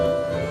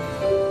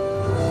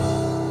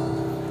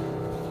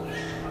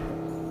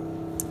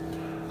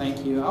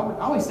I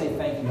always say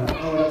thank you. I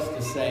don't know what else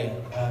to say.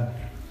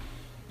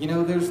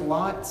 There's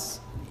lots,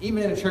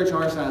 even in a church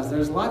our size,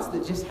 there's lots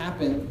that just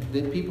happen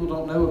that people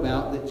don't know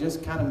about that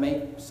just kind of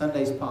make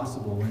Sundays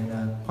possible.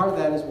 And part of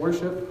that is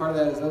worship. Part of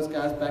that is those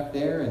guys back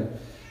there. And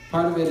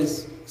part of it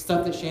is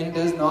stuff that Shannon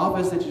does in the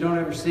office that you don't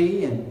ever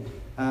see. And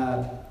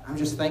I'm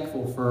just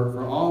thankful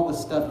for all the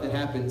stuff that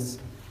happens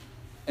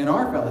in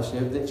our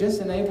fellowship that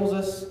just enables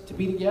us to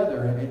be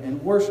together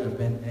and worship.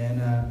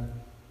 And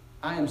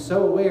I am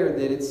so aware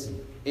that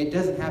it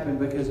doesn't happen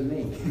because of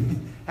me. It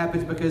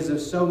happens because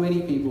of so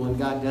many people, and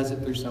God does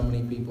it through so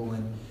many people.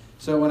 And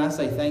so when I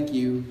say thank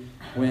you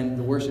when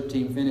the worship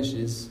team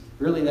finishes,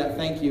 really that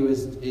thank you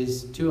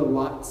is to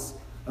lots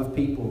of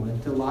people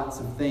and to lots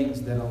of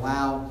things that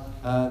allow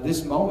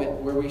this moment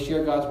where we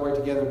share God's Word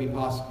together to be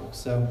possible.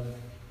 So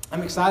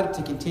I'm excited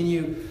to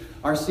continue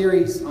our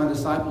series on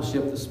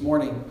discipleship this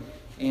morning.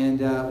 And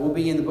we'll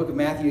be in the book of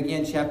Matthew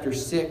again, chapter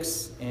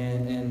 6,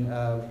 and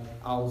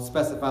I'll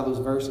specify those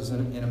verses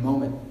in a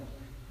moment.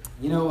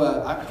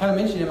 I kind of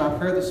mentioned in my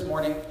prayer this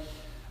morning,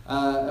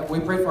 we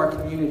pray for our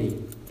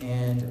community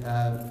and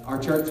our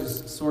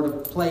church's sort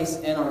of place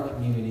in our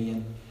community.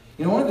 And,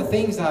 one of the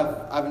things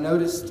I've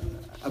noticed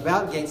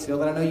about Gatesville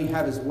that I know you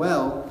have as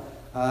well,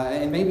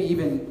 and maybe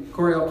even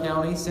Coryell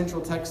County,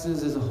 Central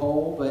Texas as a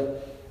whole,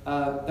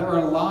 but there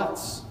are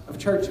lots of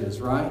churches,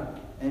 right?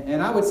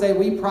 And I would say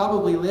we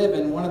probably live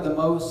in one of the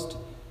most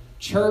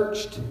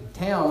churched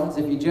towns,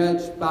 if you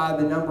judge by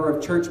the number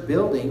of church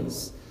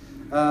buildings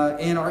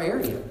in our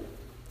area.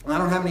 I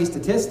don't have any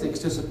statistics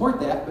to support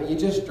that, but you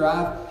just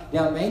drive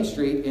down Main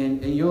Street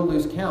and you'll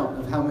lose count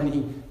of how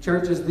many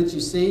churches that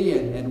you see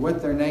and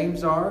what their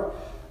names are.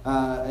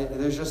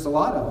 There's just a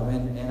lot of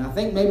them. And I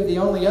think maybe the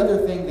only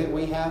other thing that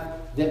we have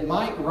that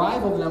might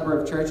rival the number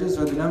of churches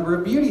are the number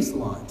of beauty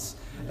salons.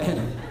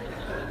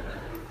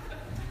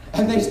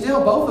 And they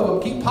still, both of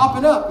them, keep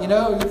popping up. You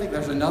think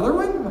there's another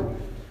one?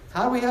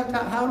 How do we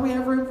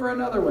have room for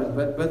another one?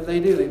 But they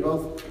do. They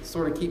both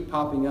sort of keep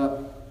popping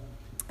up.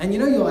 And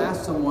you'll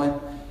ask someone,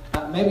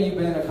 maybe you've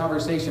been in a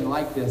conversation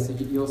like this.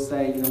 You'll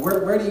say,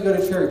 where do you go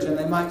to church? And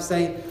they might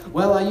say,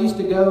 well, I used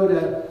to go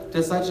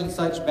to such and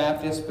such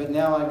Baptist, but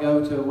now I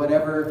go to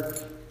whatever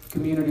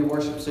community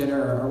worship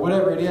center or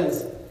whatever it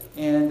is.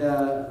 And,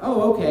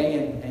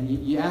 okay. And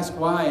you ask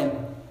why.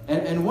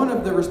 And one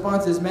of the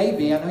responses may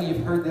be, I know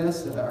you've heard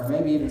this, or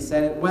maybe even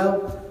said it,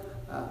 well,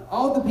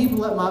 all the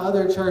people at my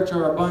other church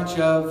are a bunch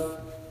of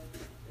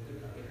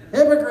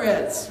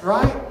hypocrites,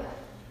 right?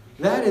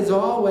 That is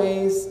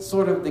always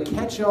sort of the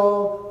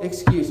catch-all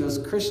excuse. Those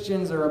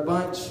Christians are a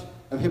bunch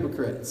of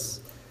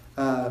hypocrites.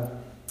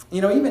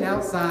 Even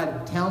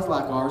outside towns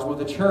like ours,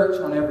 with a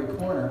church on every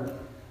corner,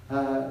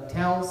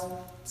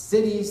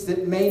 cities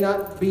that may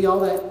not be all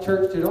that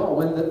churched at all,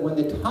 when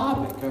the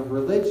topic of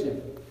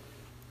religion,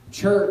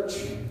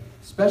 church,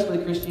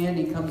 especially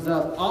Christianity, comes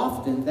up,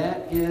 often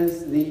that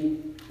is the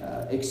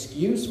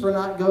excuse for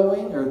not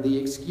going, or the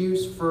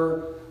excuse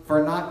for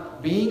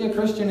not being a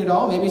Christian at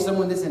all. Maybe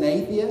someone that's an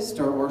atheist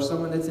or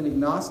someone that's an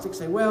agnostic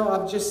say, well,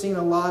 I've just seen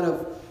a lot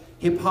of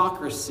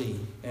hypocrisy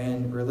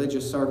in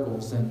religious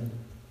circles. And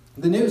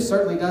the news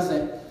certainly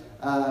doesn't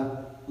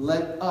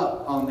let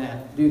up on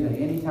that, do they?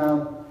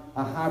 Anytime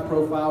a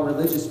high-profile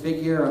religious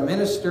figure, a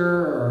minister,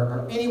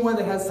 or anyone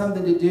that has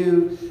something to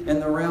do in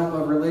the realm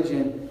of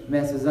religion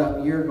messes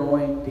up, you're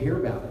going to hear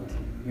about it.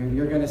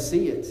 You're going to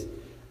see it.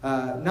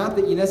 Not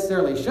that you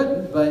necessarily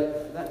shouldn't, but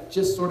that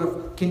just sort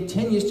of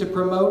continues to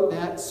promote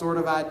that sort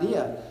of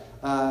idea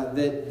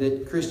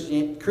that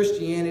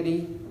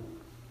Christianity,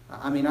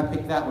 I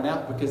picked that one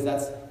out because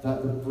that's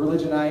the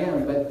religion I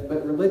am,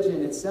 but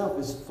religion itself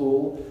is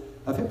full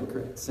of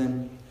hypocrites.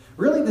 And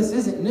really this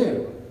isn't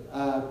new.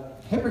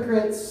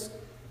 Hypocrites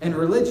and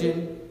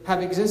religion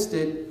have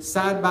existed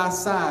side by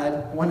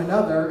side one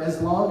another as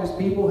long as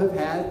people have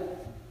had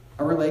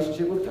a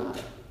relationship with God.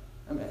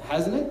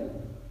 Hasn't it?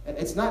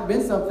 It's not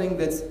been something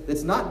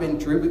that's not been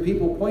true, but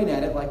people point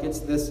at it like it's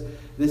this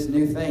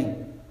new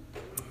thing.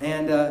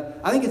 And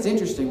I think it's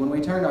interesting when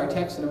we turn to our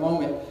text in a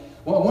moment.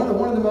 Well,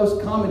 one of the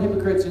most common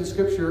hypocrites in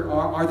Scripture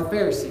are the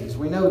Pharisees.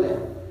 We know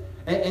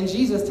that. And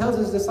Jesus tells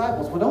his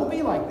disciples, well, don't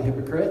be like the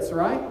hypocrites,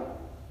 right?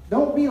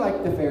 Don't be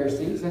like the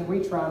Pharisees, and we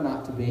try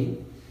not to be.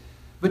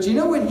 But you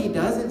know what he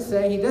doesn't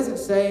say? He doesn't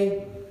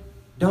say,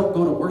 don't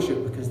go to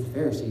worship because the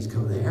Pharisees go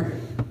there.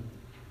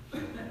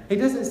 He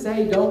doesn't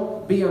say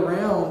don't be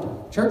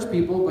around church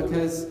people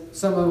because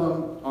some of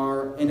them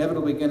are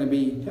inevitably going to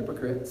be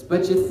hypocrites.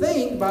 But you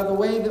think by the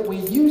way that we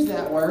use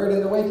that word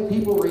and the way that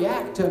people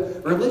react to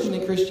religion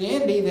and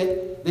Christianity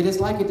that it's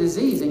like a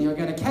disease and you're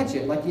going to catch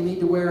it. Like you need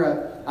to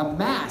wear a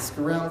mask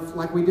around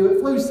like we do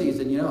at flu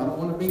season. I don't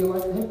want to be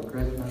like the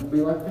hypocrite. I want to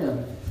be like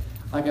them.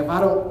 Like if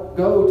I don't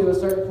go to a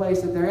certain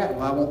place that they're at,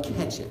 well, I won't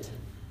catch it.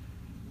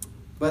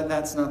 But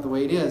that's not the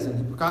way it is.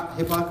 And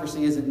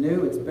hypocrisy isn't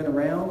new. It's been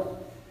around.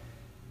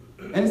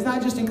 And it's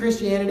not just in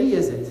Christianity,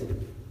 is it?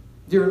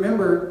 Do you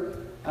remember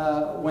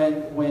when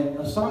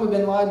Osama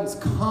bin Laden's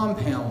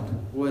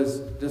compound was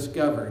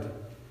discovered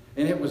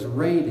and it was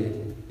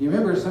raided? Do you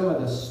remember some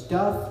of the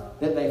stuff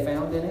that they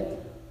found in it?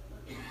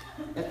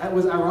 It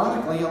was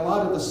ironically a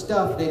lot of the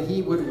stuff that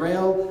he would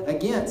rail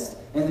against,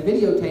 and the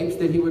videotapes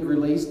that he would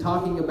release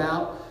talking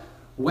about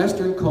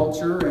Western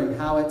culture and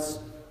how it's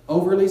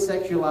overly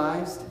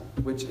sexualized,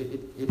 which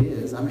it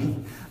is. I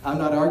mean, I'm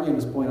not arguing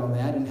his point on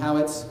that, and how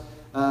it's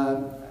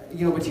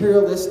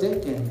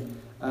materialistic, and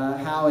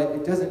how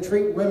it doesn't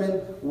treat women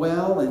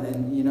well,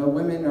 and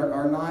women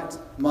are not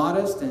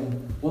modest,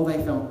 and well, they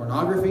found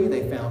pornography,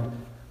 they found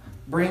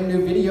brand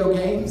new video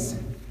games,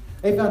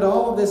 they found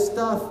all of this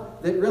stuff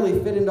that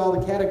really fit into all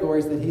the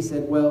categories that he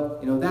said, well,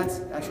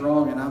 that's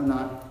wrong, and I'm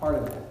not part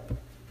of that.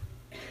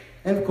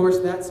 And of course,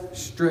 that's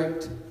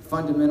strict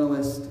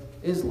fundamentalist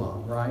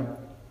Islam, right?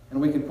 And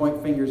we can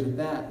point fingers at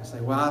that and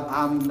say, well,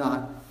 I'm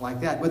not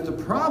like that. But the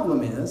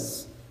problem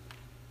is,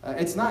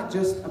 it's not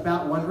just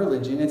about one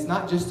religion. It's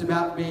not just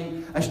about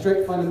being a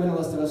strict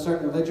fundamentalist of a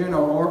certain religion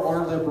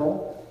or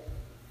liberal.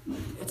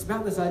 It's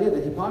about this idea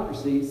that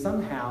hypocrisy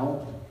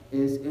somehow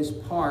is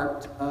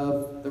part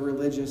of the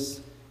religious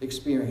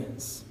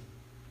experience.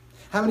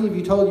 How many of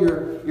you told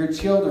your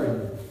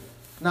children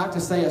not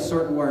to say a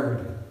certain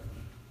word?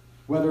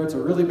 Whether it's a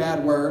really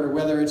bad word or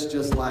whether it's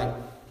just like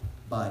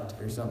but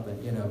or something,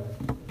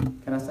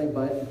 Can I say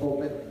but in the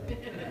pulpit?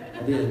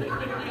 I did.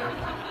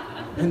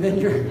 And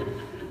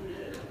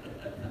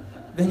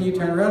then you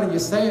turn around and you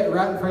say it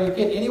right in front of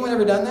your kid. Anyone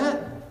ever done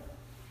that?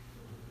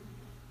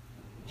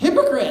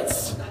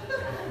 Hypocrites!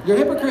 You're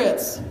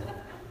hypocrites.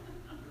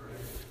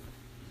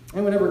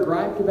 Anyone ever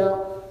griped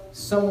about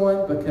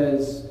someone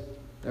because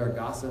they're a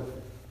gossip?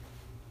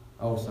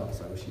 Oh,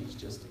 so-and-so, she's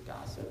just a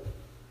gossip.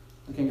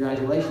 Well,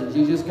 congratulations,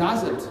 you just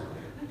gossiped.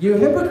 You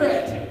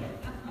hypocrite!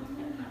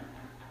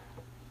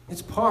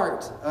 It's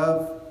part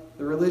of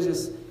the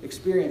religious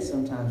experience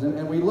sometimes.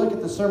 And we look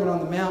at the Sermon on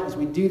the Mount as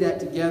we do that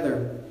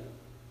together.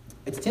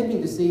 It's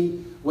tempting to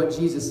see what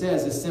Jesus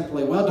says is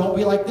simply, well, don't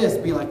be like this,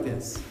 be like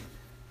this.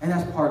 And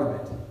that's part of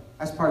it.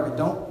 That's part of it.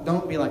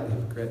 Don't be like the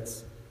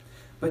hypocrites.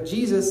 But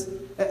Jesus,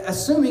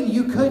 assuming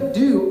you could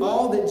do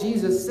all that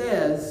Jesus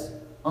says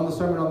on the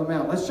Sermon on the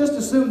Mount, let's just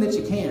assume that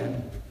you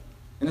can,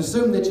 and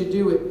assume that you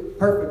do it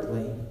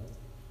perfectly,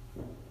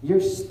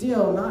 you're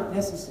still not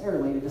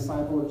necessarily a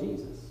disciple of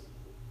Jesus.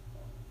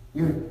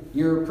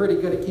 You're pretty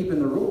good at keeping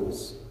the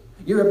rules.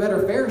 You're a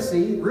better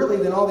Pharisee, really,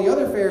 than all the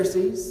other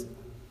Pharisees,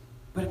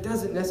 but it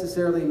doesn't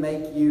necessarily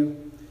make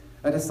you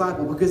a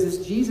disciple, because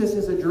as Jesus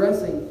is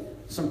addressing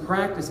some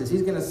practices,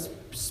 he's going to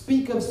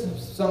speak of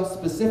some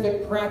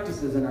specific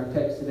practices in our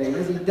text today. And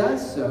as he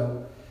does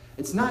so,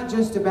 it's not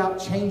just about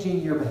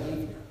changing your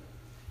behavior.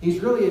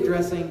 He's really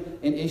addressing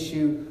an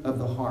issue of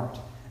the heart.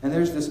 And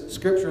there's this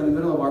scripture in the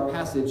middle of our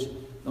passage.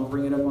 I'll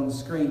bring it up on the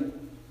screen.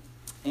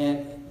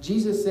 And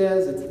Jesus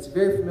says, it's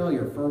very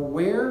familiar, for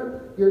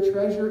where your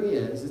treasure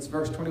is, it's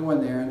verse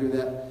 21 there under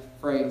that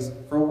phrase,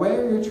 for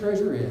where your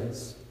treasure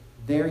is,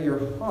 there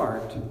your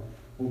heart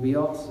will be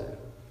also.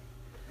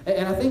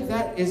 And I think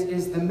that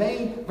is the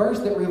main verse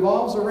that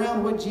revolves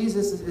around what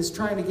Jesus is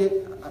trying to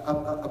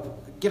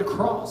get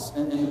across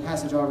in the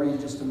passage I'll read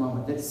in just a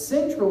moment. That's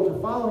central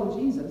to following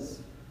Jesus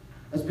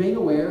is being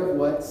aware of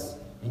what's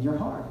in your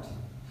heart,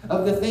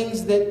 of the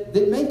things that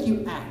make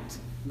you act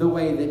the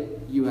way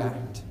that you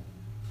act.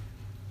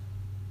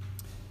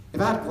 If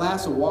I had a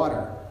glass of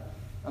water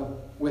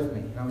with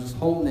me, and I was just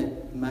holding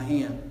it in my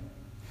hand,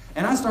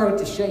 and I started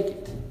to shake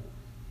it,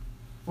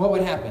 what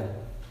would happen?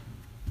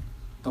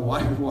 The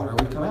water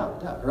would come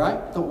out,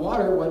 right? The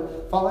water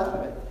would fall out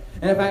of it.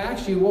 And if I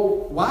asked you,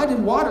 well, why did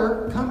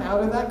water come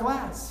out of that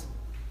glass?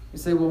 You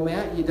say, well,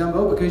 Matt, you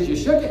dumbo, because you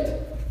shook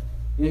it.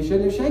 You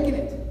shouldn't have shaken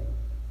it.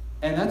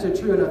 And that's a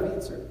true enough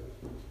answer.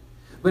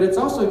 But it's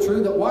also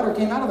true that water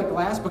came out of the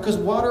glass because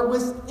water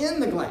was in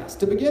the glass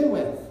to begin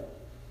with.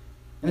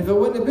 And if it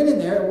wouldn't have been in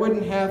there, it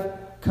wouldn't have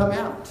come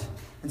out.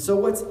 And so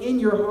what's in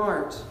your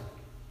heart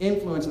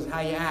influences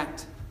how you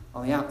act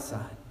on the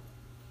outside.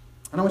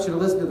 And I want you to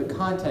listen to the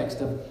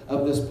context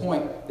of this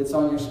point that's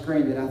on your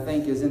screen that I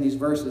think is in these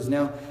verses.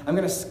 Now, I'm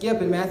going to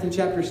skip in Matthew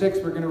chapter 6.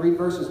 We're going to read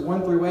verses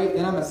 1 through 8.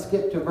 Then I'm going to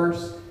skip to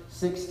verse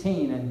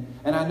 16.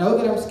 And I know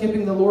that I'm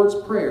skipping the Lord's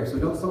Prayer. So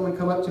don't someone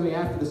come up to me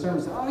after the sermon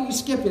and say, oh, you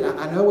skipped it.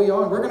 I know we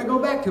are. We're going to go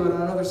back to it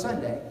on another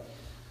Sunday.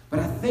 But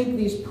I think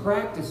these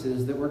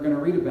practices that we're going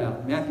to read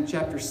about, Matthew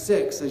chapter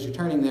 6, as you're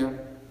turning there,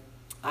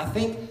 I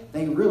think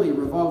they really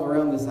revolve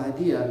around this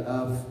idea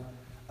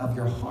of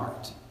your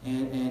heart.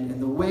 And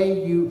the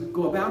way you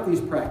go about these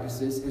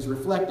practices is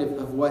reflective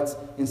of what's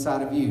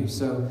inside of you.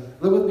 So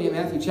look with me at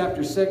Matthew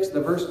chapter 6.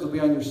 The verses will be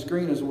on your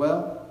screen as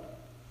well,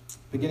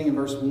 beginning in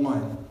verse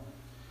 1.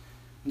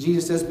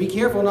 Jesus says, be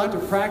careful not to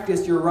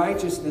practice your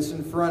righteousness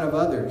in front of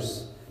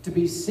others, to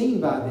be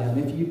seen by them.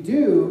 If you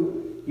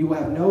do, you will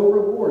have no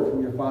reward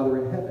from your Father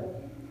in heaven.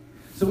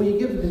 So when you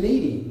give to the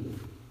needy,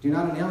 do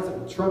not announce it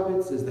with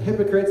trumpets, as the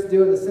hypocrites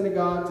do in the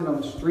synagogues and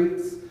on the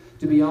streets,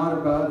 to be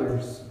honored by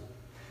others.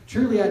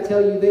 Truly, I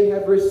tell you, they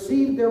have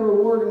received their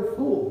reward in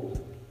full.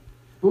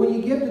 But when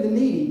you give to the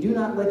needy, do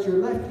not let your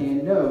left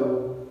hand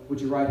know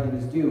what your right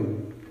hand is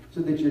doing,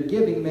 so that your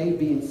giving may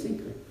be in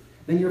secret.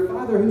 Then your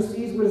Father who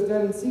sees what is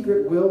done in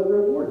secret will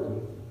reward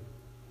you.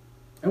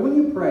 And when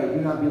you pray,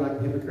 do not be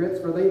like the hypocrites,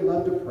 for they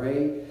love to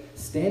pray,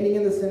 standing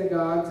in the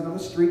synagogues and on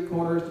the street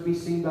corners to be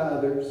seen by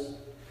others.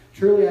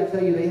 Truly, I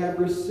tell you, they have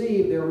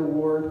received their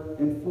reward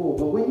in full.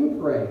 But when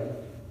you pray,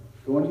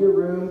 go into your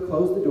room,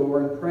 close the door,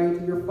 and pray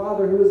to your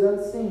Father who is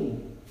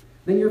unseen.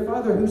 Then your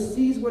Father who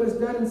sees what is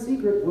done in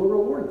secret will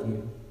reward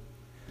you.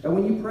 And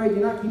when you pray, do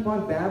not keep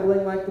on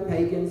babbling like the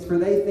pagans, for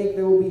they think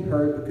they will be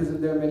heard because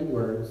of their many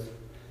words.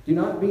 Do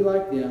not be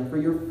like them, for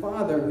your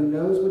Father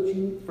knows what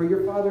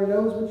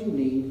you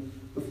need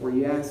before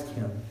you ask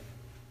him.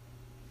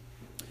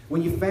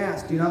 When you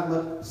fast, do not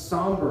look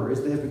somber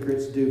as the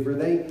hypocrites do, for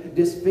they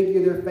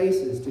disfigure their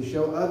faces to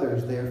show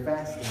others they are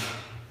fasting.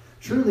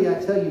 Truly, I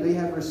tell you, they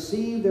have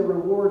received their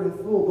reward in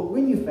full. But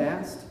when you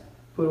fast,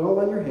 put oil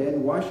on your head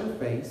and wash your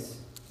face,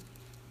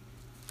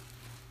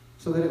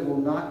 so that it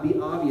will not be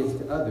obvious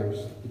to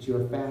others that you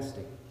are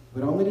fasting,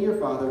 but only to your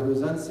Father who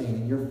is unseen.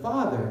 And your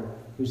Father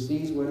who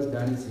sees what is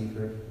done in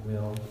secret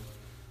will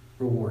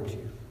reward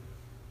you.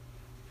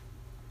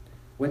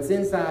 What's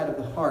inside of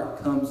the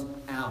heart comes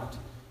out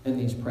in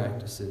these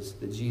practices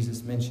that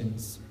Jesus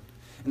mentions.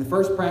 And the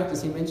first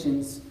practice he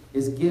mentions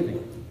is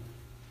giving.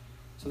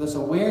 So this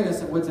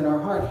awareness of what's in our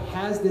heart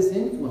has this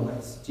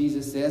influence,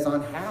 Jesus says,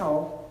 on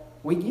how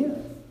we give.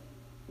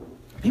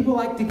 People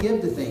like to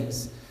give to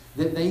things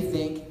that they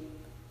think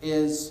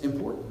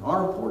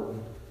are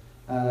important,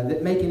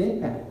 that make an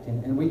impact.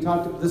 And we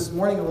talked this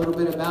morning a little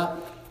bit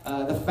about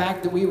the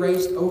fact that we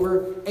raised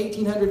over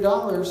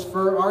 $1,800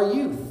 for our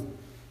youth.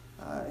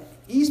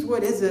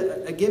 Eastwood is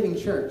a giving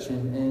church,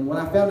 and when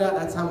I found out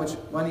that's how much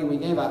money we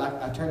gave,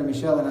 I turned to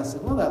Michelle and I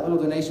said, well, that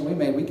little donation we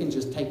made, we can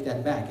just take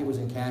that back. It was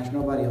in cash,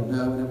 nobody will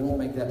know, and it won't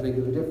make that big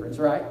of a difference,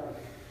 right?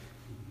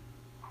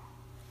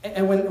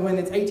 And when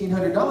it's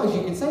 $1,800,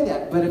 you can say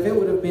that, but if it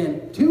would have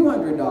been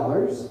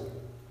 $200,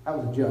 that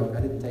was a joke,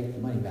 I didn't take the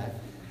money back,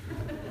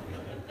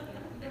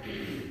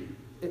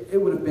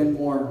 it would have been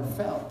more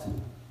felt.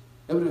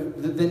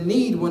 The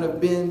need would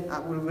have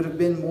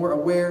been more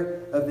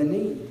aware of the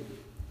need.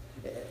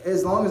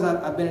 As long as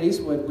I've been at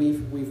Eastwood,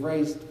 we've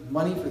raised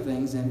money for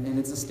things, and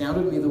it's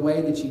astounded me the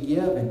way that you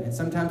give, and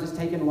sometimes it's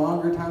taken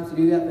longer times to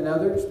do that than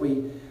others.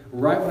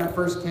 Right when I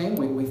first came,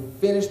 we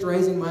finished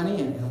raising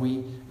money, and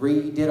we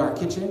redid our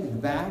kitchen in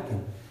the back,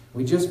 and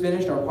we just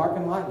finished our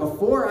parking lot.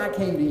 Before I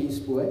came to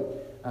Eastwood,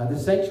 the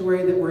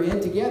sanctuary that we're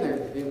in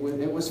together, it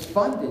was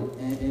funded,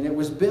 and it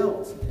was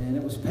built, and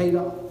it was paid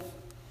off.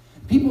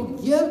 People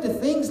give to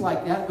things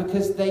like that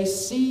because they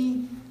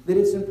see that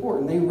it's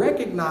important. They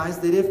recognize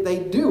that if they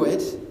do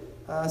it,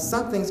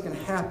 something's going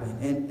to happen.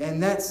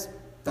 And that's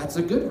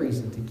a good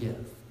reason to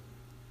give.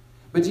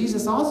 But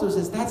Jesus also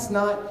says that's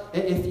not,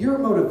 if your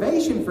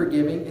motivation for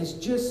giving is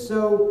just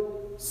so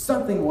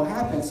something will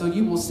happen, so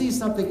you will see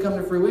something come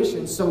to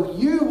fruition, so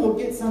you will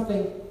get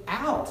something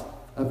out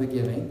of the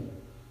giving,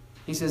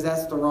 he says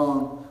that's the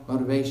wrong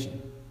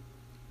motivation.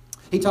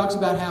 He talks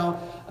about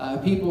how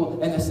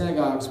people in the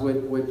synagogues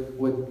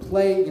would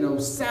play,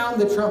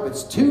 sound the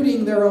trumpets,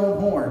 tooting their own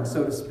horn,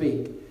 so to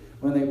speak,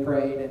 when they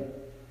prayed.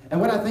 And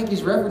what I think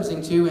he's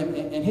referencing to,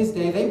 in his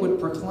day, they would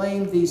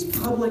proclaim these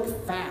public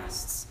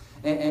fasts.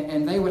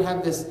 And they would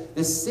have this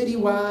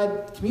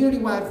citywide,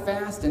 community-wide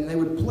fast, and they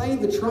would play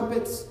the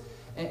trumpets.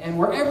 And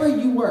wherever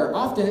you were,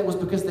 often it was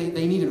because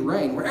they needed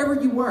rain. Wherever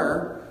you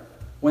were,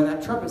 when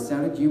that trumpet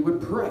sounded, you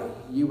would pray.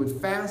 You would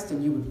fast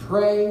and you would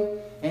pray.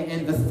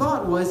 And the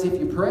thought was, if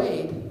you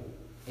prayed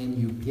and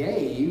you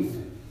gave,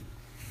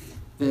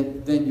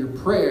 then your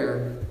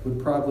prayer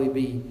would probably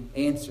be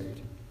answered.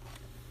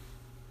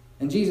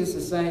 And Jesus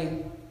is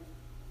saying,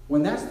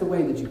 when that's the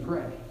way that you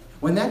pray,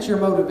 when that's your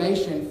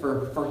motivation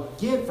for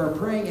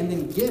praying and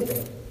then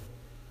giving,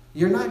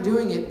 you're not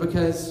doing it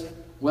because,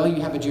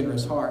 you have a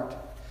generous heart.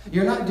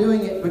 You're not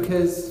doing it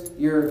because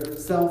you're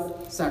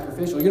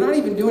self-sacrificial. You're not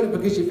even doing it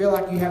because you feel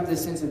like you have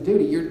this sense of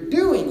duty. You're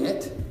doing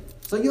it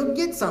so you'll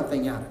get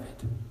something out of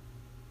it.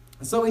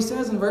 And so he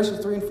says in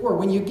verses 3 and 4,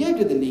 when you give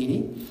to the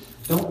needy,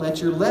 don't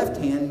let your left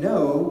hand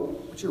know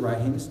what your right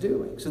hand is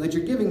doing, so that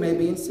your giving may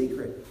be in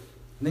secret.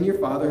 And then your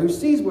Father who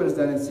sees what is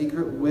done in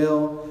secret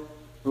will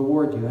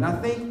reward you. And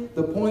I think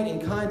the point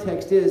in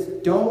context is,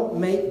 don't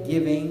make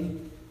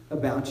giving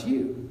about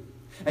you.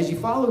 As you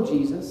follow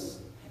Jesus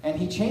and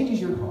he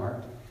changes your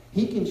heart,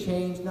 he can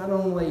change not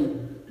only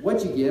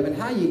what you give and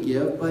how you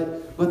give,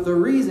 but the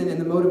reason and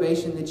the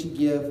motivation that you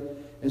give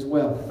as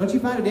well. Don't you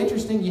find it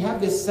interesting? You have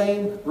this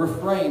same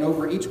refrain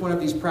over each one of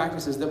these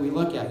practices that we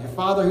look at. Your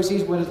Father who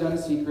sees what is done in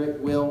secret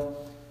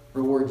will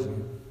reward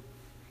you.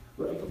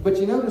 But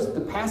you notice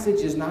the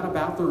passage is not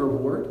about the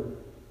reward.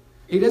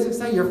 He doesn't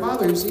say your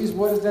Father who sees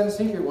what is done in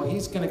secret,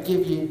 he's going to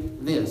give you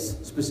this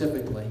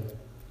specifically.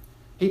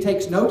 He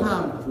takes no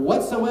time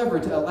whatsoever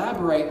to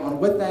elaborate on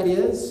what that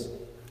is,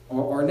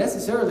 or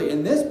necessarily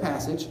in this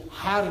passage,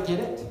 how to get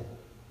it.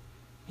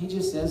 He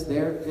just says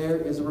there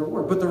is a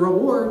reward. But the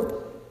reward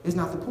is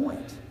not the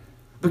point.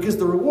 Because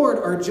the reward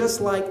are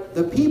just like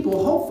the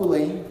people,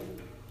 hopefully,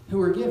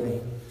 who are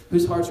giving,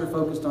 whose hearts are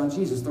focused on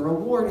Jesus. The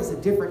reward is a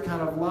different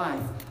kind of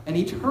life, an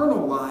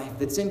eternal life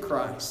that's in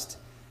Christ.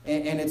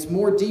 And it's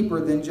more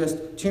deeper than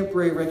just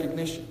temporary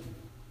recognition.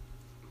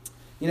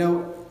 You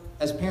know,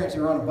 as parents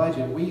who are on a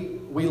budget,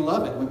 we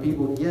love it when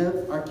people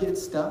give our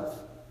kids stuff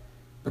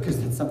because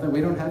it's something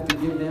we don't have to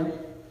give them.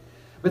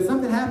 But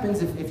something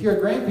happens if you're a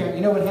grandparent.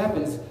 You know what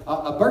happens?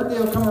 A birthday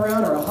will come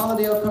around or a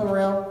holiday will come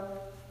around.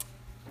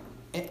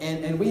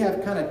 And we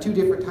have kind of two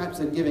different types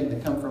of giving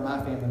that come from my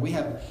family. We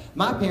have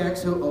my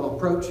parents who will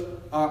approach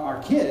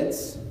our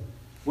kids,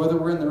 whether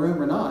we're in the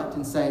room or not,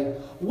 and say,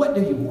 "What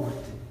do you want?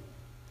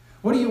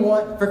 What do you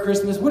want for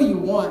Christmas? What do you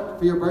want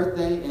for your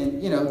birthday?"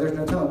 And, you know, there's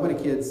no telling what a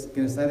kid's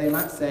going to say. They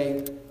might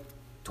say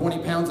 20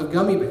 pounds of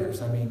gummy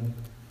bears. I mean,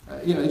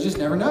 you know, you just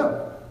never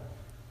know.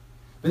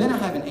 But then I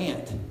have an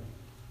aunt,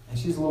 and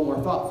she's a little more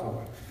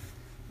thoughtful.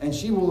 And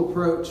she will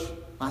approach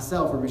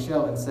myself or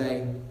Michelle and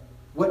say,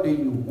 "What do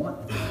you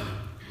want to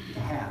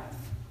have?"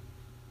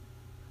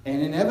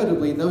 And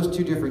inevitably, those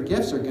two different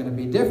gifts are going to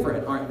be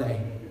different, aren't they?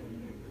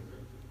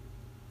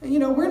 And, you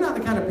know, we're not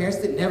the kind of parents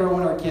that never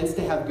want our kids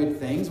to have good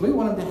things. We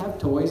want them to have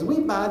toys.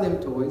 We buy them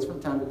toys from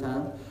time to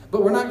time,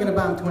 but we're not going to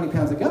buy them 20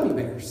 pounds of gummy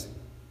bears.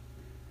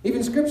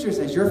 Even Scripture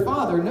says your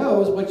Father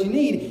knows what you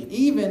need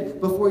even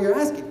before you're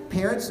asking.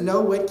 Parents know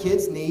what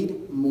kids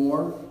need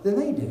more than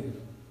they do.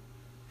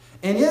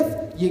 And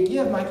if you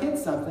give my kid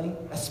something,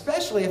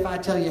 especially if I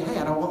tell you, "Hey,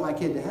 I don't want my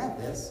kid to have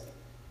this,"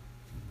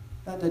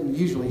 that doesn't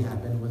usually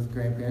happen with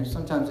grandparents.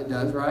 Sometimes it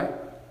does, right?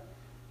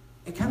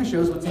 It kind of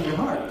shows what's in your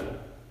heart.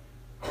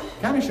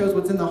 It kind of shows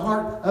what's in the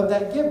heart of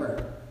that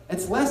giver.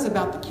 It's less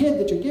about the kid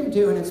that you're giving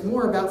to, and it's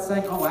more about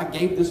saying, "Oh, I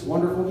gave this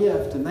wonderful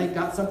gift, and they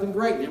got something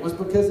great, and it was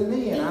because of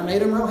me, and I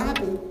made them real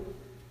happy."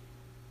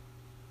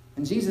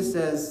 And Jesus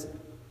says,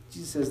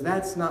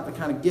 that's not the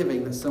kind of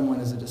giving that someone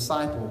as a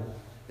disciple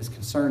is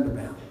concerned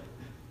about.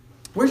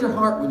 Where's your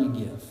heart when you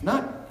give?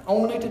 Not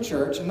only to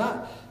church, and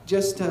not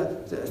just to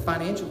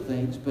financial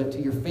things, but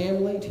to your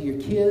family, to your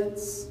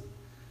kids,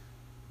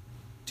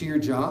 to your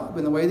job,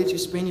 and the way that you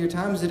spend your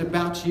time. Is it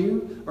about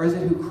you, or is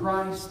it who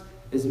Christ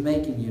is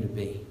making you to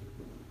be?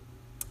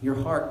 Your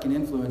heart can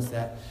influence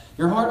that.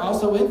 Your heart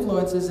also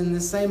influences, in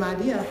this same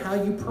idea, how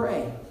you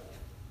pray.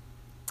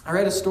 I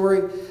read a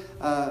story,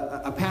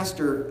 a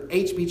pastor,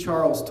 H.B.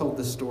 Charles, told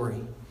this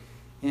story.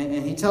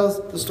 And he tells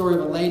the story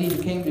of a lady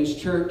who came to his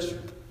church,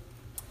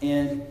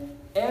 and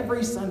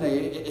every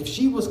Sunday, if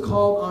she was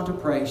called on to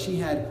pray, she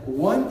had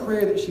one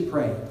prayer that she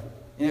prayed,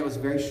 and it was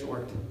very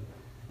short.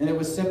 And it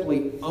was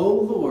simply, "Oh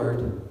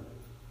Lord,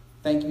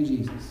 thank you,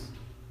 Jesus."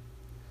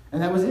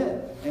 And that was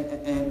it.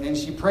 And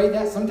she prayed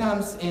that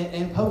sometimes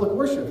in public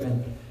worship.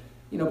 And,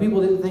 you know,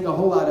 people didn't think a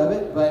whole lot of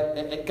it, but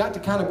it got to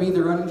kind of be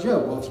the running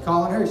joke. Well, if you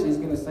call on her, she's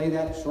going to say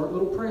that short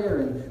little prayer.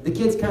 And the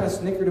kids kind of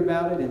snickered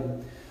about it.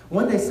 And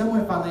one day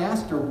someone finally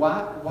asked her,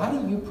 why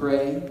do you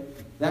pray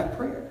that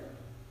prayer?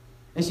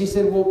 And she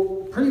said,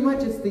 "Well, pretty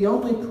much it's the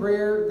only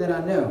prayer that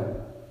I know."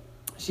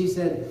 She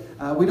said,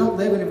 "We don't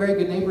live in a very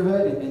good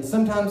neighborhood, and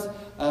sometimes,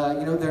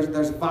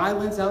 there's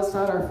violence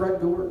outside our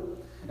front door.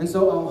 And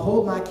so I'll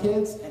hold my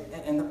kids,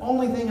 and the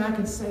only thing I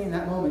can say in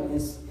that moment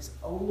is,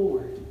 oh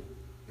Lord."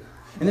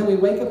 And then we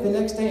wake up the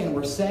next day, and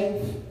we're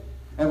safe,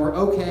 and we're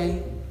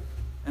okay,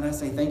 and I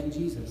say, "Thank you,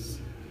 Jesus."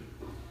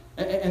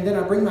 And then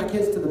I bring my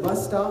kids to the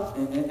bus stop,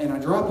 and I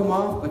drop them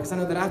off because I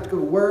know that I have to go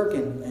to work,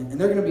 and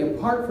they're going to be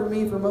apart from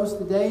me for most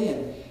of the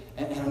day,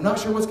 and I'm not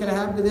sure what's going to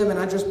happen to them, and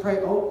I just pray,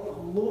 oh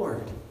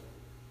Lord.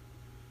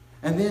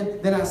 And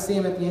then I see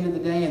them at the end of the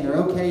day, and they're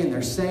okay, and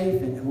they're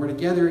safe, and we're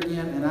together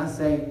again, and I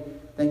say,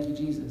 "Thank you,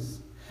 Jesus."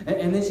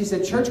 And then she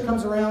said, church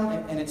comes around,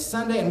 and it's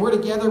Sunday, and we're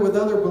together with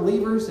other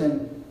believers,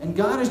 and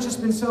God has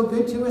just been so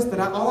good to us that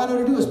all I know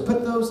to do is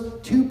put those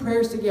two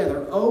prayers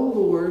together. "Oh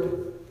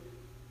Lord,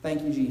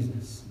 thank you,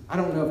 Jesus." I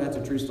don't know if that's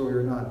a true story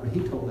or not, but he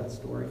told that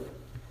story.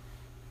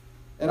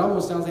 It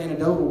almost sounds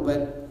anecdotal,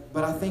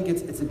 but I think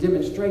it's a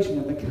demonstration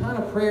of the kind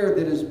of prayer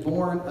that is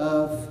born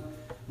of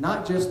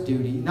not just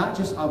duty, not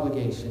just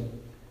obligation,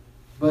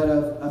 but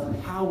of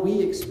how we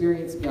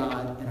experience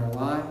God in our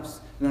lives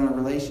and in our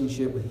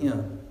relationship with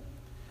Him.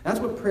 That's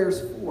what prayer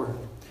is for.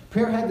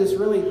 Prayer had this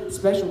really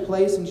special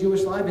place in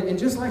Jewish life. And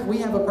just like we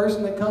have a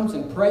person that comes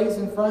and prays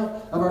in front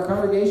of our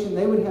congregation,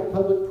 they would have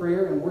public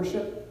prayer and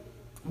worship.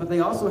 But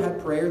they also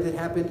had prayer that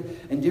happened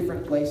in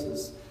different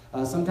places.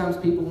 Sometimes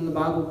people in the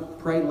Bible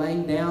pray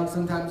laying down.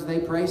 Sometimes they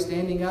pray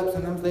standing up.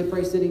 Sometimes they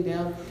pray sitting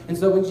down. And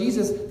so when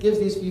Jesus gives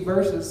these few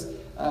verses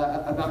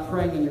about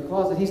praying in your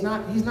closet, he's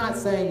not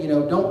saying,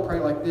 don't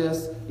pray like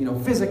this,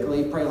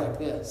 physically pray like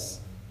this.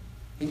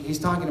 He's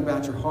talking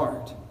about your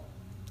heart.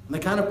 And the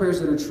kind of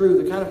prayers that are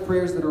true, the kind of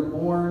prayers that are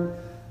born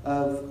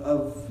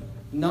of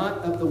not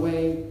of the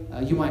way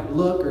you might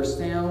look or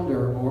sound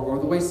or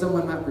the way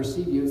someone might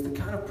perceive you. It's the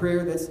kind of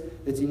prayer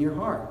that's in your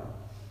heart.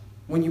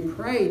 When you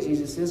pray,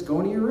 Jesus says, go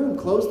into your room,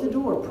 close the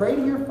door, pray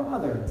to your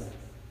Father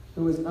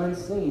who is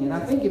unseen. And I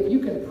think if you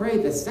can pray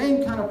the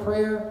same kind of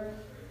prayer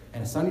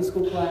in a Sunday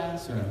school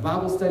class or in a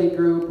Bible study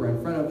group or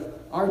in front of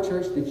our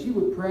church, that you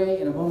would pray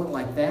in a moment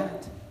like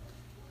that,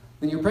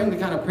 then you're praying the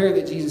kind of prayer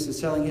that Jesus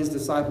is telling his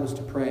disciples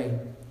to pray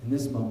in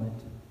this moment.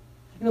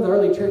 The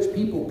early church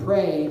people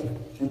prayed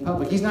in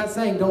public. He's not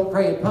saying don't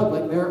pray in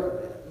public.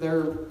 there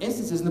are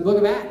instances in the book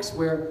of Acts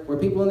where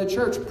people in the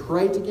church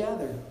pray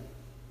together.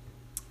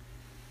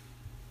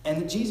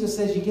 And Jesus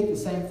says you get the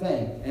same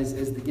thing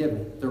as the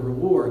giving, the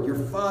reward. Your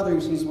Father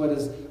who sees what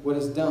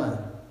is done,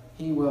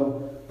 He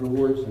will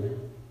reward you.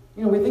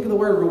 You know, we think of the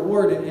word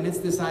reward, and it's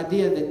this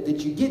idea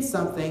that you get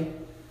something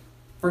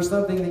for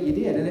something that you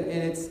did. And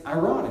it's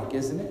ironic,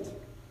 isn't it?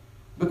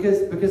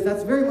 Because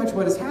that's very much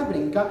what is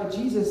happening.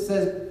 Jesus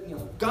says, you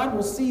know, God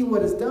will see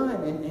what is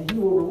done, and He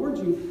will reward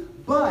you.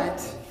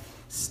 But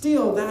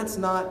still, that's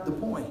not the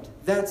point.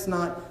 That's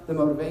not the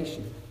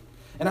motivation.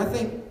 And I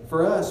think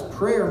for us,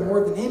 prayer,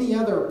 more than any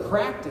other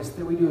practice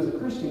that we do as a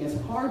Christian, it's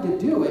hard to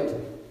do it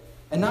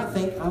and not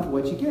think of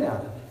what you get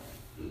out of it.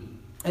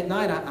 At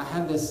night, I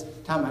have this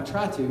time I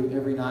try to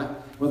every night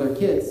with our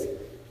kids.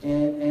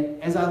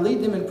 And as I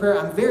lead them in prayer,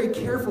 I'm very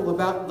careful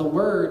about the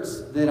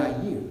words that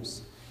I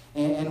use.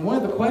 And one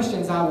of the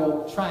questions I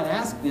will try and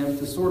ask them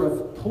to sort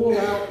of pull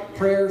out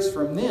prayers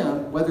from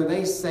them, whether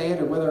they say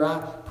it or whether I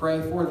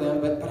pray for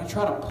them, but I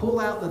try to pull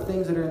out the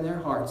things that are in their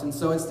hearts. And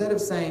so instead of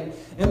saying,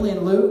 Emily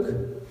and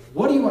Luke,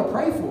 what do you want to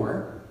pray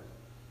for?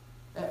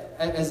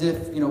 As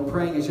if, you know,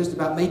 praying is just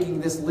about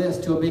making this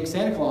list to a big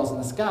Santa Claus in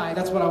the sky.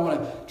 That's what I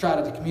want to try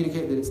to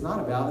communicate that it's not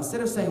about.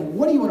 Instead of saying,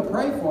 what do you want to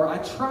pray for? I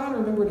try to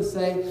remember to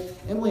say,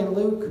 Emily and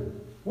Luke,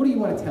 what do you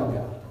want to tell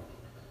God?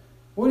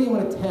 What do you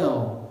want to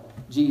tell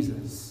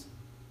Jesus?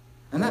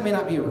 And that may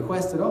not be a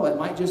request at all. It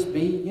might just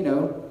be, you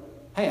know,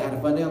 hey, I had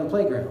a fun day on the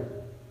playground.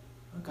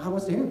 Well, God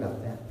wants to hear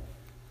about that.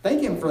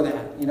 Thank Him for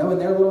that, you know, in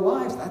their little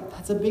lives.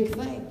 That's a big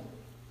thing.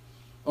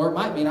 Or it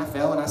might mean I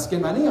fell and I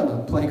skinned my knee on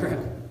the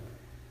playground.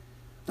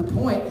 The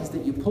point is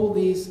that you pull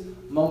these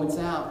moments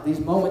out, these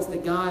moments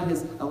that God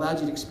has allowed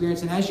you to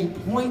experience, and as you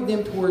point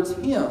them towards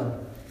Him,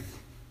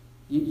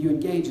 you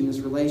engage in this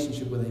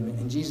relationship with Him.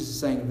 And Jesus is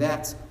saying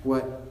that's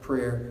what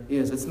prayer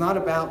is. It's not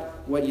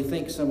about what you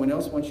think someone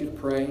else wants you to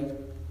pray.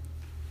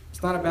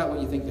 It's not about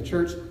what you think the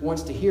church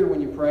wants to hear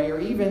when you pray, or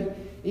even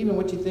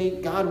what you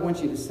think God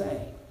wants you to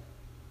say.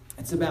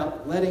 It's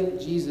about letting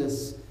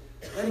Jesus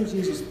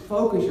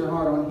focus your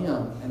heart on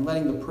Him and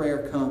letting the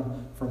prayer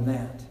come from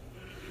that.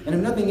 And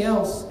if nothing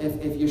else,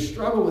 if you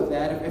struggle with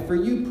that, if for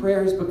you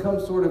prayer has become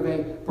sort of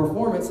a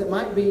performance, it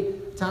might be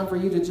time for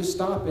you to just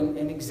stop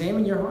and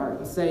examine your heart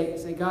and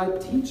say,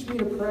 God, teach me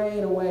to pray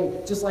in a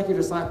way, just like your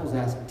disciples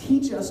asked.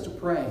 Teach us to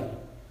pray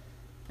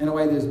in a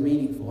way that is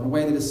meaningful, in a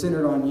way that is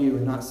centered on you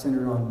and not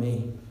centered on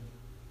me.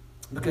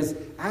 Because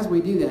as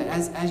we do that,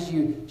 as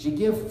you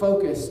give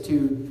focus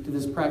to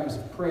this practice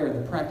of prayer,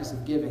 the practice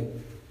of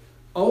giving,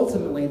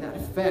 ultimately that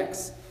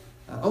affects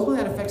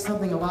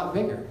something a lot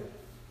bigger.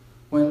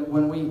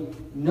 When we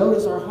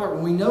notice our heart,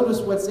 when we notice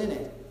what's in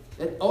it,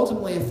 it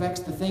ultimately affects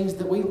the things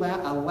that we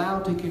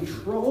allow to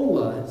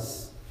control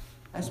us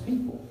as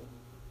people.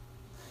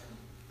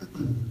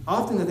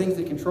 Often the things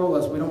that control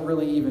us we don't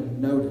really even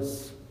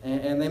notice.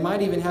 And they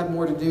might even have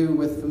more to do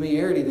with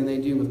familiarity than they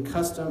do with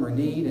custom or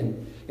need.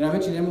 And you know, I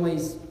mentioned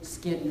Emily's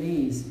skinned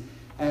knees.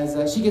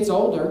 As she gets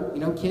older, you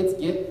know, kids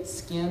get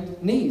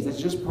skinned knees. That's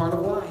just part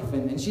of life.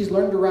 And she's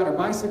learned to ride her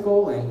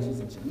bicycle, and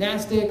she's in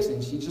gymnastics,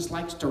 and she just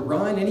likes to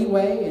run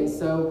anyway. And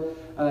so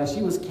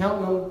she was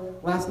counting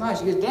them last night.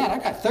 She goes, Dad,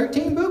 I got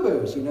 13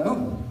 boo-boos, you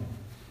know.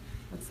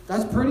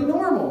 That's pretty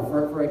normal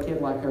for a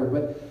kid like her.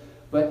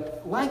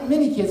 But like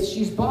many kids,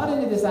 she's bought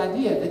into this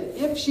idea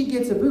that if she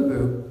gets a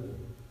boo-boo,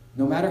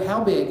 no matter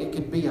how big, it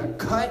could be a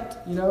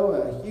cut, you know,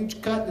 a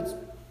huge cut that's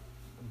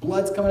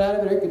blood's coming out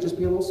of it, or it could just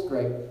be a little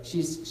scrape.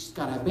 She's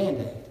got a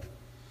Band-Aid.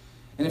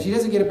 And if she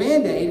doesn't get a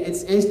Band-Aid,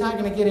 it's not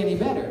going to get any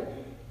better.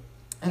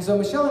 And so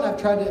Michelle and I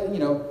have tried to, you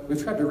know,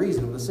 we've tried to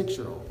reason with a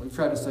 6-year-old. We've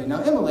tried to say,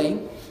 now, Emily,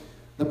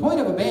 the point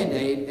of a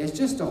Band-Aid is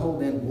just to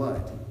hold in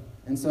blood.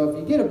 And so if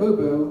you get a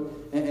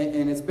boo-boo,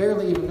 and it's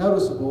barely even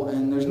noticeable,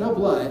 and there's no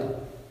blood,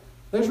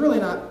 there's really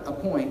not a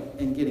point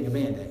in getting a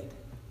Band-Aid.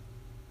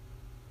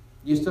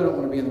 You still don't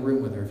want to be in the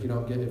room with her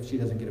if she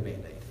doesn't get a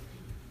Band-Aid.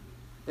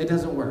 It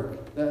doesn't work.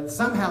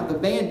 Somehow the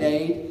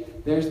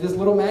Band-Aid, there's this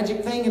little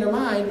magic thing in her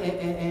mind,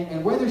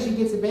 and whether she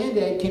gets a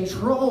Band-Aid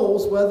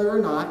controls whether or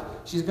not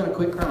she's going to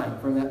quit crying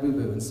from that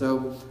boo-boo. And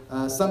so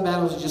some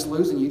battles you just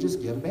lose and you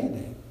just give a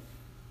Band-Aid.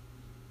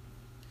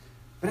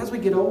 But as we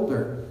get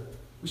older,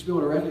 we should be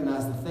able to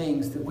recognize the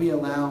things that we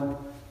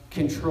allow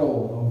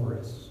control over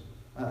us.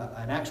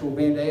 An actual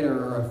Band-Aid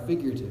or a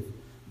figurative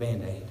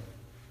Band-Aid.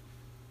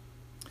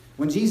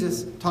 When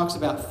Jesus talks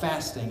about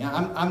fasting,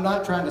 I'm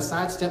not trying to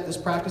sidestep this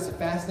practice of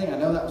fasting. I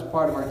know that was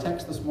part of our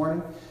text this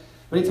morning.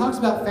 But he talks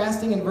about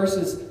fasting in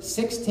verses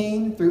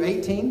 16 through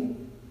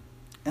 18.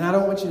 And I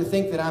don't want you to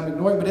think that I'm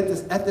ignoring, but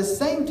at the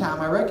same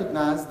time, I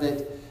recognize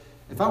that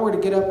if I were to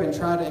get up and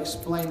try to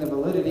explain the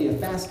validity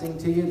of fasting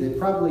to you, that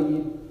probably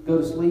you'd go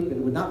to sleep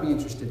and would not be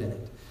interested in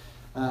it.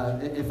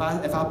 If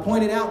I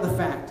pointed out the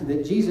fact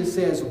that Jesus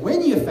says,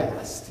 when you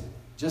fast,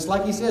 just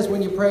like he says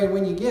when you pray and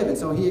when you give, and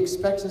so he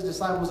expects his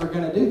disciples are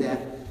going to do that,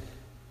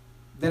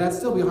 then I'd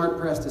still be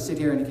hard-pressed to sit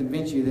here and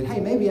convince you that, hey,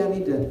 maybe I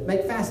need to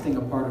make fasting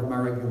a part of my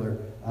regular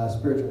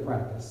spiritual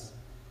practice.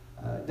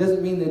 It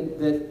doesn't mean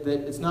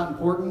that it's not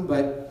important,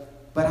 but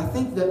But I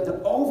think that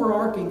the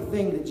overarching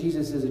thing that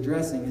Jesus is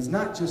addressing is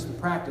not just the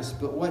practice,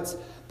 but what's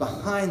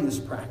behind this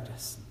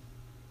practice.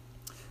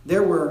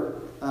 There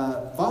were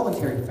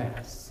voluntary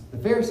fasts. The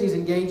Pharisees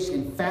engaged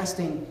in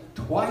fasting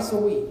twice a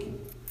week.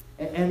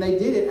 And they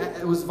did it,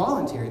 it was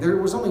voluntary. There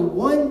was only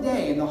one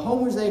day in the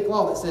whole Mosaic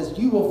Law that says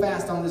you will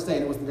fast on this day,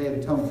 and it was the Day of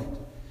Atonement.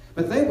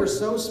 But they were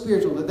so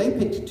spiritual that they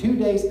picked 2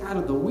 days out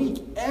of the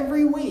week,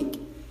 every week,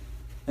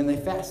 and they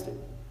fasted.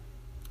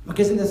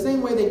 Because in the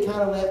same way they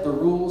kind of let the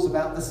rules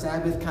about the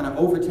Sabbath kind of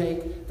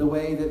overtake the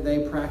way that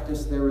they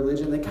practiced their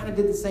religion, they kind of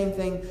did the same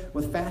thing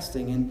with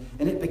fasting.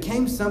 And it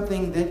became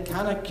something that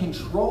kind of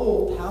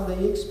controlled how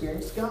they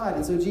experienced God.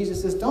 And so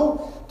Jesus says,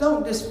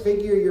 don't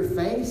disfigure your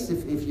face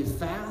if you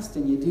fast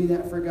and you do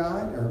that for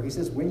God. Or he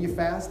says, when you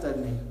fast,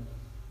 doesn't he?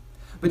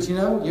 But you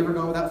ever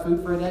gone without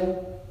food for a day?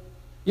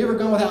 You ever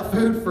gone without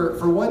food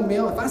for one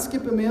meal? If I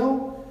skip a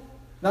meal,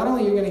 not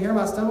only are you going to hear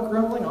my stomach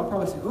rumbling, I'll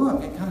probably say, oh,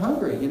 I'm getting kind of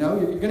hungry. You're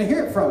going to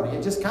hear it from me.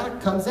 It just kind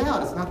of comes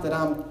out. It's not that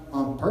I'm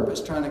on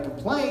purpose trying to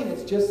complain.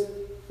 It's just,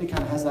 it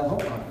kind of has that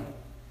hold on me.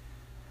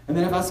 And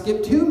then if I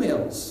skip 2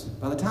 meals,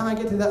 by the time I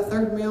get to that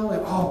 3rd meal,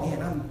 oh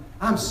man,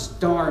 I'm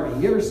starving.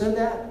 You ever said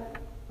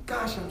that?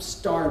 Gosh, I'm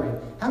starving.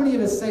 How many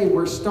of us say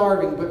we're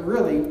starving, but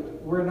really,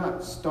 we're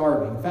not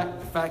starving? In fact,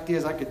 the fact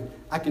is,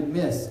 I could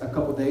miss a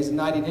couple days and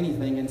not eat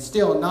anything and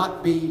still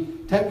not be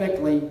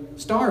technically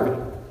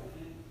starving.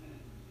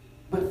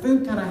 But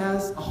food kind of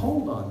has a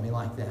hold on me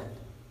like that.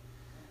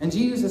 And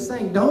Jesus is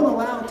saying, don't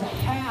allow it to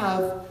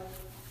have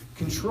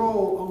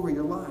control over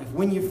your life.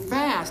 When you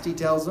fast, he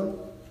tells them,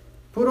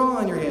 put oil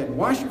on your head,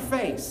 wash your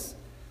face.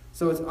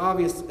 So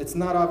it's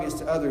not obvious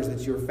to others that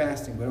you're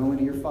fasting, but only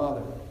to your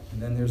Father.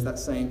 And then there's that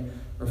same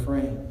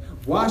refrain.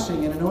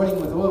 Washing and anointing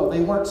with oil,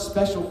 they weren't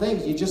special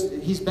things.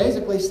 He's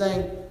basically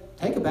saying,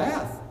 take a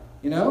bath,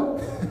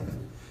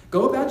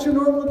 Go about your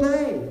normal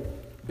day.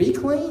 Be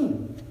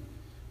clean.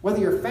 Whether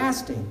you're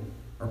fasting,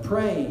 or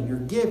praying, or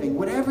giving,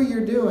 whatever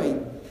you're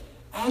doing,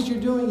 as you're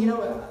doing,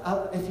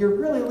 if you're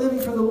really living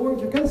for the Lord,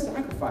 you're going to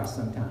sacrifice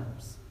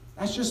sometimes.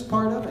 That's just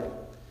part of it.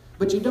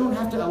 But you don't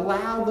have to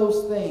allow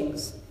those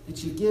things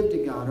that you give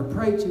to God, or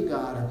pray to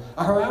God,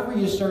 or however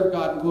you serve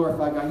God and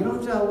glorify God. You don't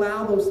have to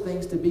allow those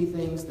things to be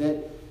things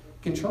that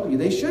control you.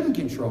 They shouldn't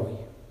control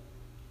you.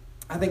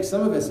 I think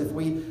some of us, if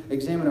we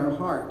examine our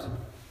heart,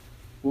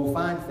 will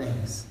find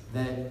things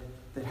that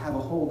have a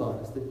hold on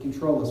us, that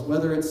control us,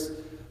 whether it's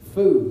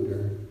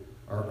food,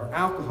 or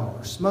alcohol,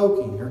 or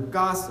smoking, or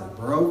gossip,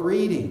 or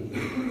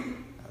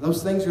overeating.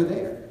 Those things are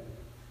there.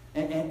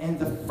 And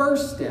the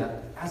first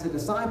step as a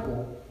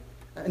disciple,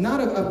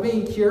 not of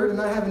being cured and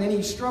not having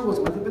any struggles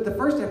with it, but the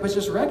first step is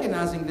just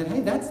recognizing that,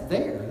 hey, that's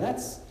there.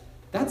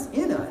 That's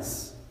in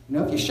us.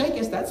 If you shake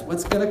us, that's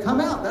what's going to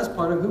come out. That's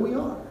part of who we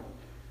are.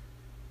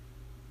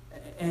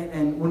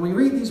 And when we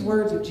read these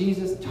words of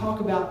Jesus, talk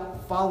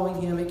about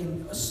following him, it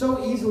can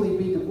so easily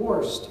be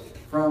divorced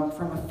from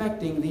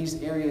affecting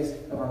these areas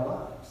of our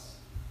lives.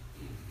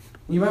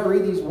 You might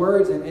read these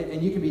words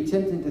and you can be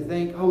tempted to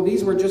think, oh,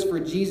 these were just for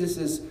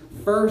Jesus'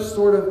 first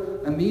sort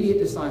of immediate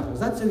disciples.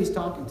 That's who he's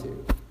talking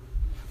to.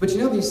 But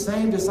these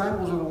same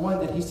disciples are the one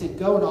that he said,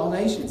 go into all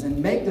nations and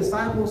make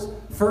disciples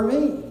for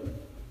me.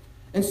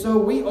 And so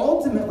we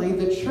ultimately,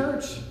 the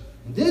church,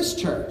 this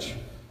church,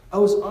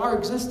 owes our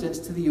existence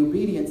to the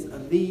obedience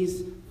of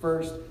these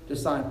first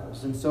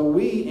disciples. And so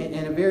we,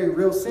 in a very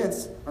real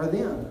sense, are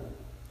them.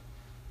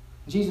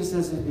 Jesus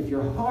says, if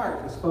your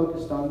heart is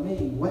focused on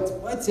me,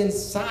 what's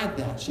inside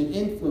that should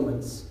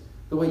influence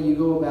the way you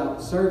go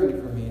about serving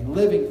for me and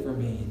living for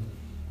me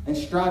and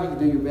striving to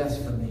do your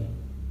best for me.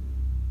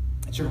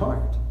 It's your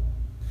heart.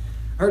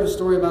 I heard a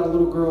story about a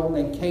little girl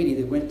named Katie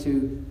that went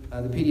to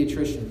the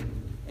pediatrician.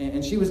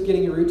 And she was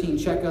getting a routine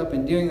checkup,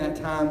 and during that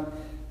time,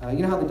 you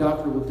know how the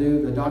doctor will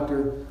do? The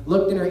doctor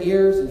looked in her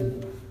ears,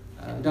 and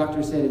the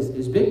doctor said,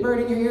 is Big Bird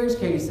in your ears?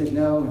 Katie said,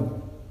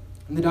 no.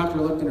 And the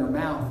doctor looked in her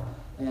mouth,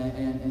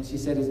 and she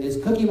said,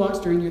 is Cookie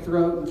Monster in your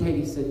throat? And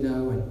Katie said,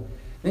 no. And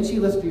then she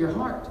listened to her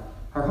heart.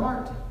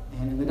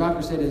 And the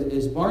doctor said,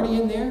 is Barney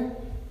in there?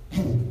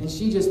 And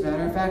she just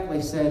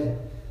matter-of-factly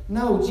said,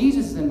 no,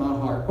 Jesus is in my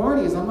heart.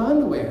 Barney is on my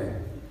underwear.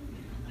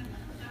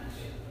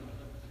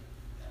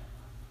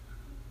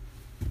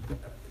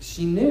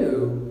 She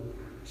knew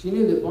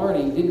that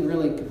Barney didn't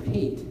really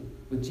compete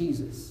with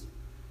Jesus.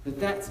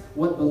 That's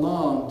what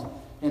belonged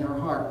in her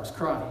heart was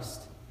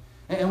Christ.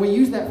 And we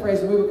use that phrase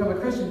when we become a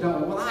Christian,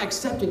 don't we? Well, I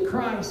accepted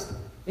Christ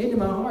into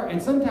my heart.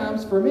 And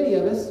sometimes, for many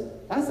of us,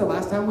 that's the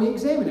last time we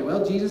examine it.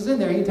 Well, Jesus is in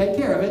there. He can take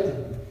care of it.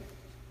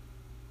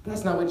 But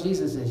that's not what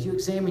Jesus says. You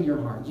examine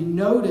your heart. You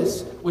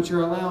notice what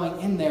you're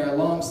allowing in there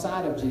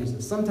alongside of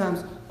Jesus,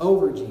 sometimes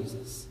over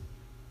Jesus.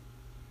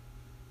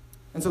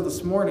 And so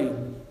this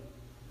morning,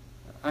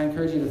 I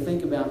encourage you to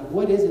think about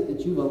what is it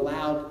that you've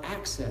allowed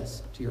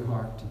access to your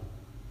heart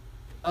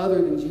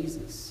other than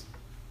Jesus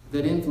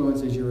that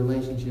influences your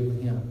relationship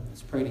with Him.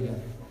 Let's pray together.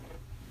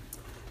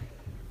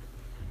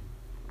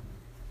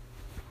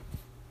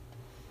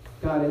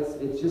 God,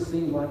 it just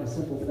seems like a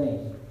simple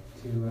thing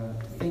to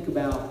think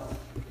about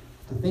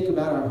to think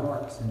about our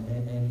hearts.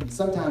 And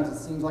sometimes it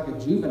seems like a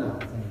juvenile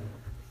thing.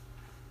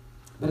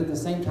 But at the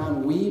same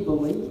time, we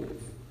believe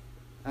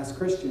as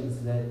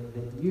Christians that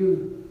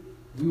you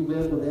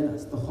live within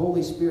us. The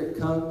Holy Spirit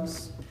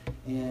comes,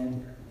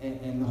 and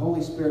the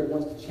Holy Spirit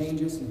wants to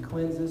change us and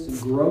cleanse us and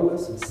grow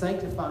us and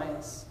sanctify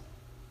us.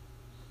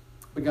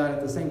 But God,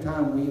 at the same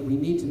time, we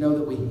need to know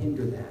that we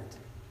hinder that.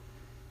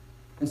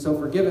 And so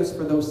forgive us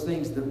for those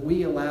things that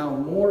we allow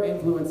more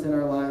influence in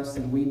our lives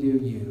than we do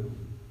you.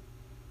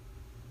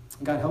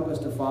 God, help us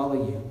to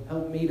follow you.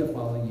 Help me to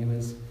follow you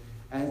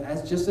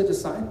as just a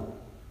disciple.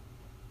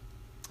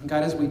 And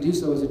God, as we do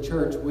so as a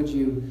church, would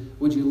you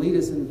lead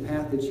us in the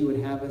path that you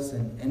would have us,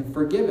 and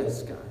forgive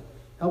us, God.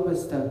 Help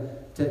us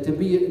to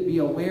be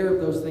aware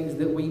of those things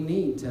that we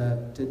need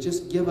to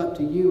just give up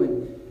to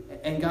you.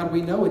 And God,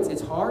 we know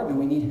it's hard and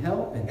we need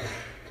help. And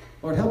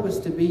Lord, help us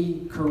to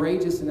be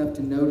courageous enough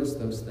to notice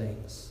those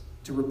things,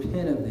 to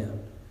repent of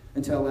them,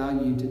 and to allow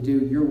you to do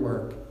your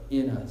work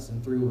in us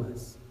and through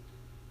us.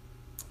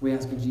 We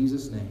ask in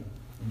Jesus' name.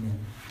 Amen.